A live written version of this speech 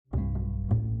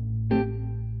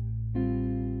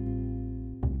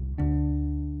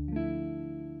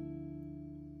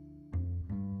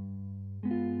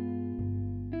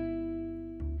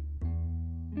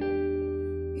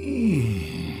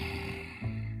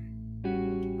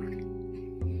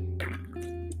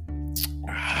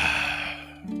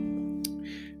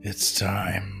It's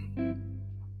time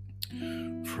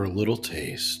for a little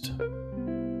taste.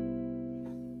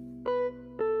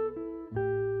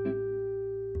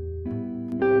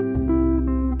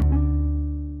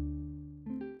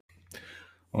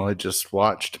 Well, I just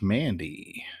watched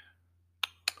Mandy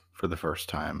for the first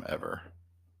time ever.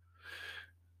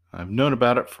 I've known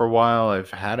about it for a while.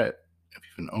 I've had it, I've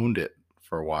even owned it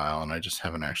for a while, and I just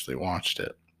haven't actually watched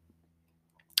it.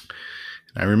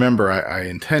 And I remember I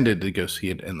intended to go see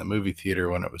it in the movie theater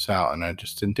when it was out, and I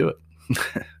just didn't do it.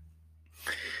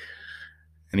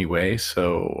 Anyway,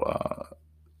 so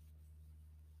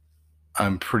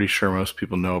I'm pretty sure most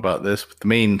people know about this, but the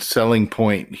main selling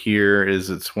point here is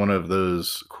it's one of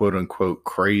those quote unquote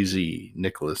crazy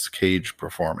Nicolas Cage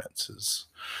performances.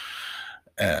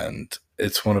 And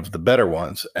it's one of the better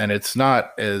ones. And it's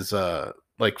not as,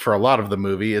 like for a lot of the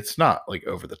movie, it's not like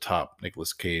over the top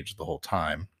Nicolas Cage the whole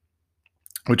time,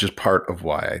 which is part of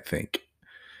why I think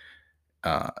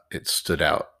it stood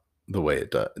out the way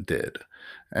it did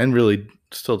and really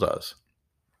still does.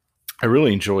 I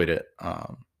really enjoyed it.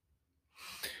 I'll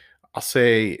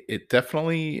say it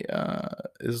definitely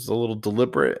is a little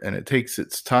deliberate, and it takes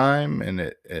its time, and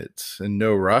it's in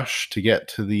no rush to get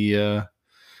to the,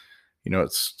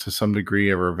 it's to some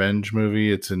degree a revenge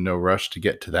movie. It's in no rush to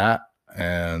get to that.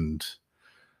 And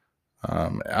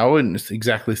I wouldn't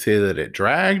exactly say that it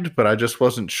dragged, but I just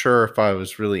wasn't sure if I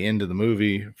was really into the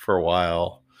movie for a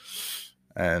while.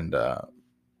 And I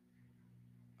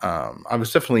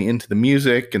was definitely into the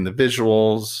music and the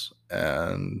visuals,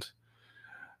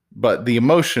 but the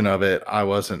emotion of it, I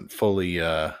wasn't fully,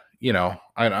 I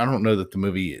don't know that the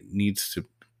movie needs to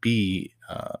be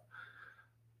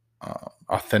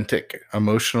authentic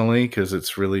emotionally, because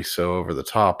it's really so over the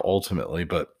top ultimately.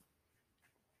 But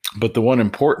the one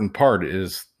important part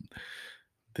is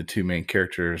the two main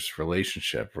characters'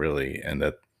 relationship, really, and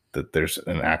that there's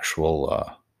an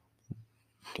actual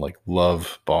like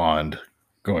love bond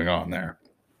going on there.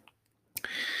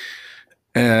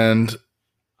 And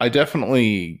I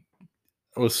definitely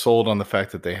was sold on the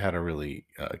fact that they had a really,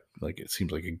 it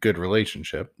seems like a good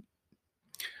relationship.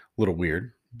 A little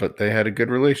weird, but they had a good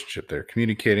relationship. They're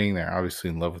communicating. They're obviously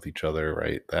in love with each other,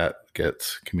 right? That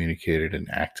gets communicated and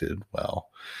acted well.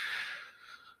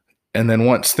 And then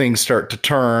once things start to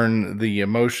turn, the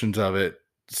emotions of it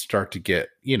start to get,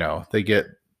 they get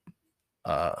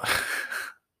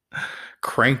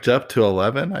cranked up to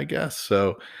 11, I guess.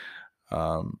 So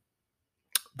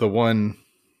the one,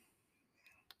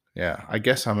 yeah, I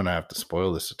guess I'm going to have to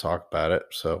spoil this to talk about it.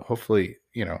 So hopefully,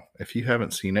 if you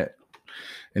haven't seen it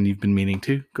and you've been meaning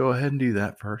to, go ahead and do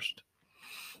that first.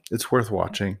 It's worth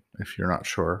watching if you're not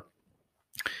sure.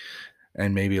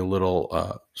 And maybe a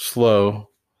little slow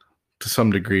to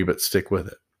some degree, but stick with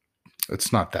it.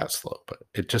 It's not that slow, but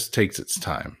it just takes its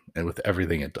time, and with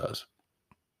everything it does.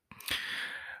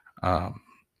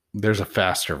 There's a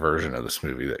faster version of this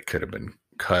movie that could have been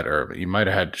cut, or you might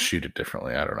have had to shoot it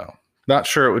differently. I don't know. Not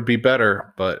sure it would be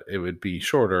better, but it would be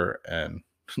shorter, and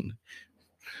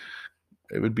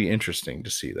it would be interesting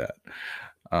to see that.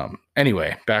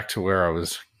 Anyway, back to where I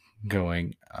was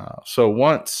going. So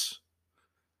once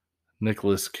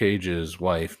Nicolas Cage's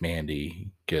wife,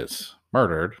 Mandy, gets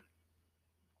murdered,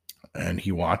 and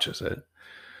he watches it,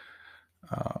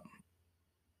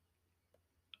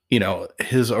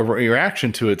 his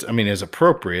reaction to it, is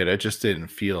appropriate. It just didn't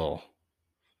feel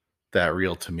that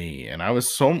real to me. And I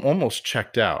was almost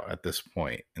checked out at this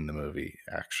point in the movie,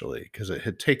 actually, because it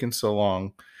had taken so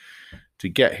long to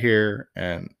get here.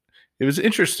 And it was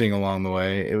interesting along the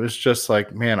way. It was just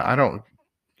like, man, I don't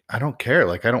care.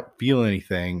 Like, I don't feel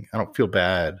anything. I don't feel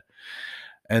bad.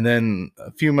 And then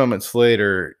a few moments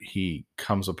later, he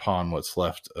comes upon what's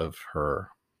left of her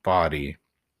body.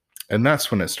 And that's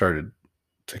when it started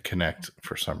to connect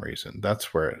for some reason.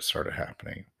 That's where it started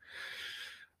happening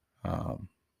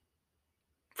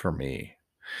for me.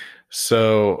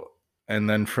 So, and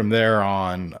then from there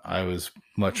on, I was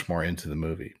much more into the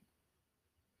movie.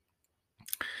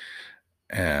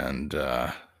 And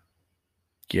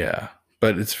yeah,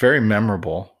 but it's very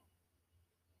memorable.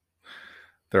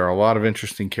 There are a lot of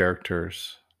interesting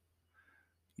characters.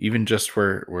 Even just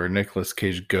where Nicolas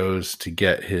Cage goes to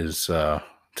get his to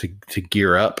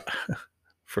gear up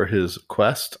for his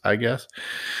quest, I guess.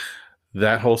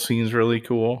 That whole scene is really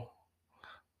cool.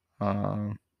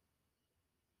 And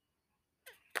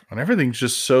everything's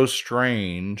just so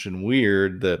strange and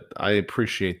weird that I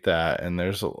appreciate that. And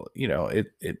there's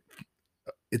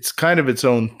it's kind of its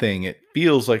own thing. It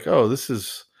feels like, oh, this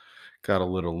has got a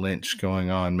little Lynch going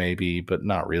on maybe, but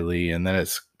not really. And then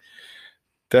it's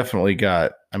definitely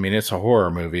got, it's a horror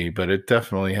movie, but it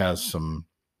definitely has some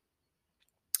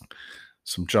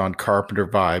some John Carpenter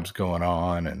vibes going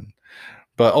on,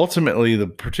 but ultimately the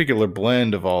particular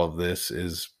blend of all of this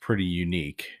is pretty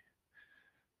unique.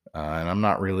 And I'm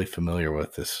not really familiar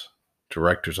with this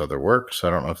director's other work, so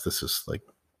I don't know if this is like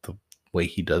the way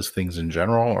he does things in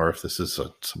general, or if this is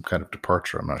some kind of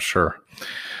departure. I'm not sure.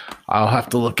 I'll have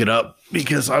to look it up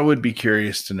because I would be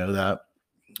curious to know that.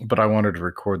 But I wanted to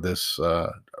record this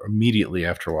immediately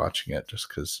after watching it, just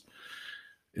because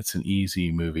it's an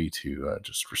easy movie to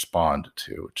just respond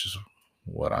to, which is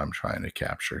what I'm trying to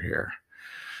capture here.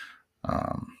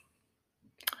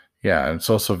 Yeah, it's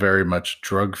also very much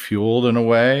drug fueled in a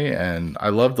way, and I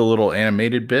love the little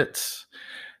animated bits.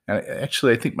 And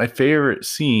actually, I think my favorite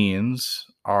scenes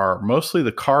are mostly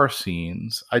the car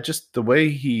scenes. The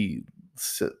way he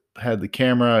had the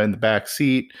camera in the back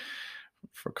seat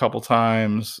for a couple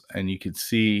times, and you could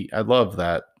see, I love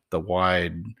that, the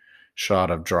wide shot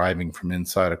of driving from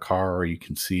inside a car where you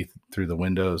can see through the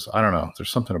windows. I don't know. There's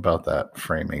something about that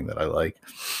framing that I like.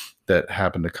 That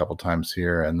happened a couple times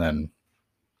here. And then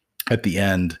at the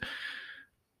end,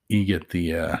 you get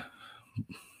the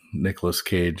Nicolas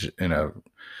Cage in a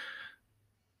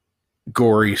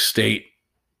gory state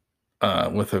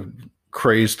with a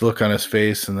crazed look on his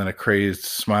face and then a crazed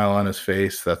smile on his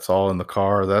face. That's all in the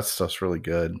car. That stuff's really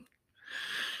good.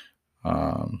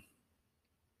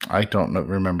 I don't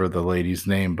remember the lady's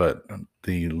name, but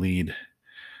the lead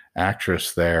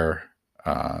actress there,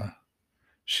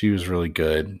 she was really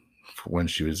good when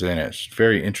she was in it. It's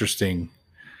very interesting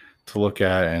to look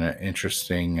at, and an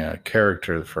interesting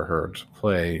character for her to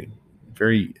play.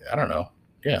 Very, I don't know.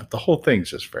 Yeah, the whole thing's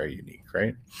just very unique,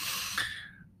 right?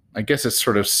 I guess it's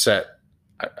sort of set,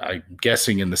 I'm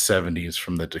guessing, in the 70s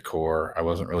from the decor. I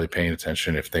wasn't really paying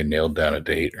attention if they nailed down a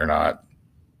date or not.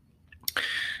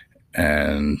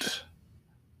 And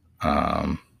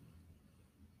yeah,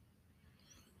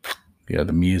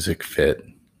 the music fit.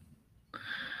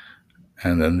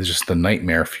 And then just the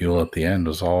nightmare fuel at the end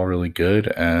was all really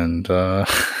good. And the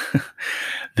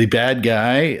bad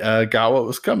guy got what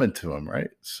was coming to him, right?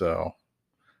 So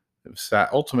it was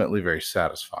ultimately very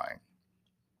satisfying.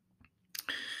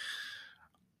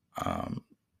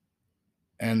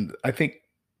 And I think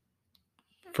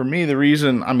for me, the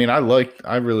reason, I mean, I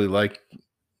really like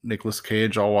Nicolas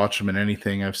Cage. I'll watch him in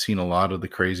anything. I've seen a lot of the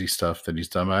crazy stuff that he's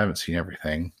done, but I haven't seen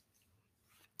everything.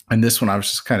 And this one I was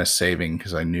just kind of saving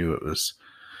because I knew it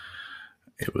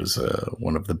was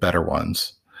one of the better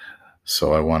ones.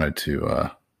 So I wanted to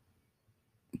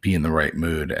be in the right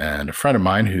mood. And a friend of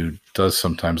mine who does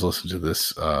sometimes listen to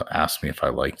this asked me if I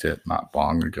liked it not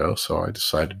long ago. So I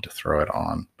decided to throw it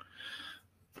on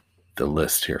the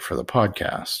list here for the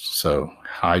podcast. So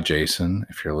hi, Jason,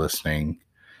 if you're listening,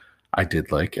 I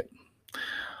did like it.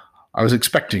 I was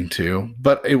expecting to,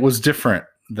 but it was different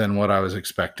than what I was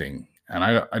expecting. And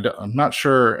I'm not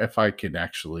sure if I could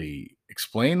actually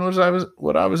explain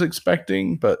what I was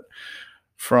expecting, but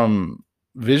from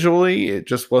visually, it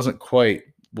just wasn't quite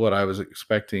what I was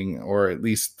expecting, or at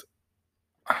least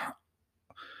I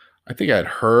think I'd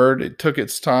heard it took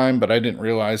its time, but I didn't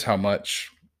realize how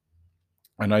much.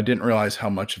 And I didn't realize how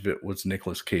much of it was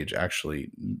Nicolas Cage actually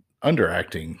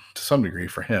underacting to some degree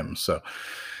for him. So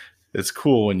it's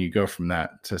cool when you go from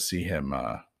that to see him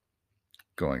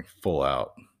going full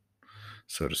out,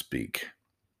 so to speak.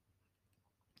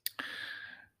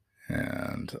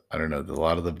 And I don't know, a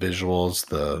lot of the visuals,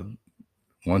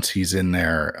 once he's in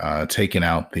there taking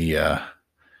out the,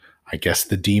 I guess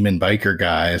the demon biker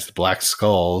guys, the Black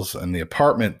Skulls, and the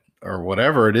apartment or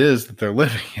whatever it is that they're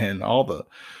living in, all the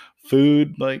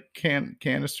food like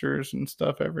canisters and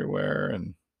stuff everywhere,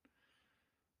 and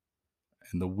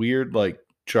the weird like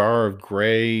jar of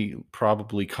gray,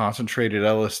 probably concentrated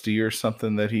LSD or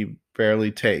something that he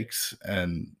barely takes,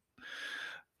 and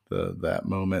that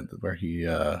moment where he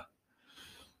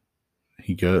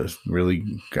goes really,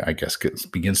 I guess,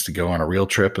 begins to go on a real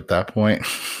trip at that point.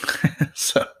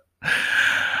 So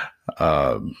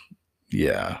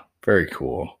yeah, very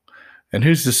cool. And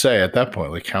who's to say at that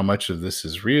point, like how much of this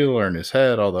is real or in his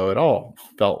head, although it all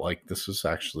felt like this was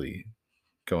actually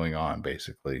going on,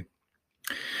 basically.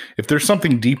 If there's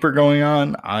something deeper going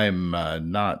on, I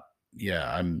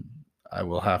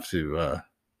will have to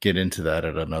get into that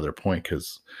at another point,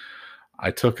 because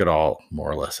I took it all more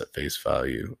or less at face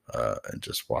value and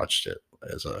just watched it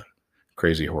as a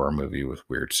crazy horror movie with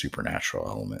weird supernatural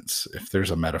elements. If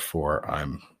there's a metaphor, I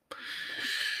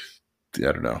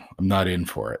don't know, I'm not in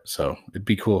for it. So it'd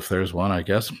be cool if there's one, I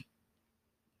guess.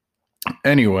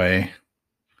 Anyway,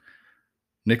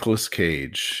 Nicolas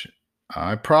Cage.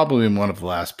 I probably am one of the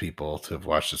last people to have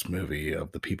watched this movie,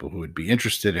 of the people who would be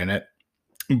interested in it.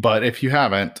 But if you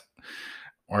haven't,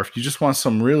 or if you just want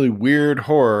some really weird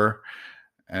horror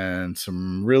and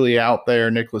some really out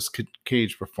there Nicolas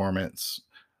Cage performance,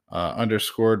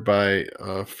 underscored by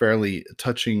a fairly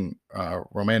touching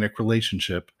romantic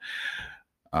relationship,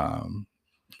 um,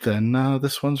 then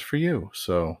this one's for you.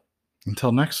 So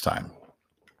until next time,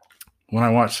 when I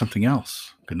watch something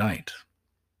else, good night.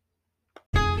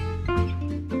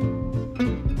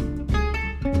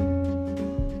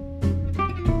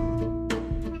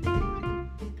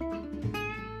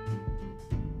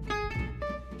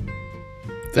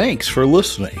 Thanks for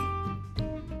listening.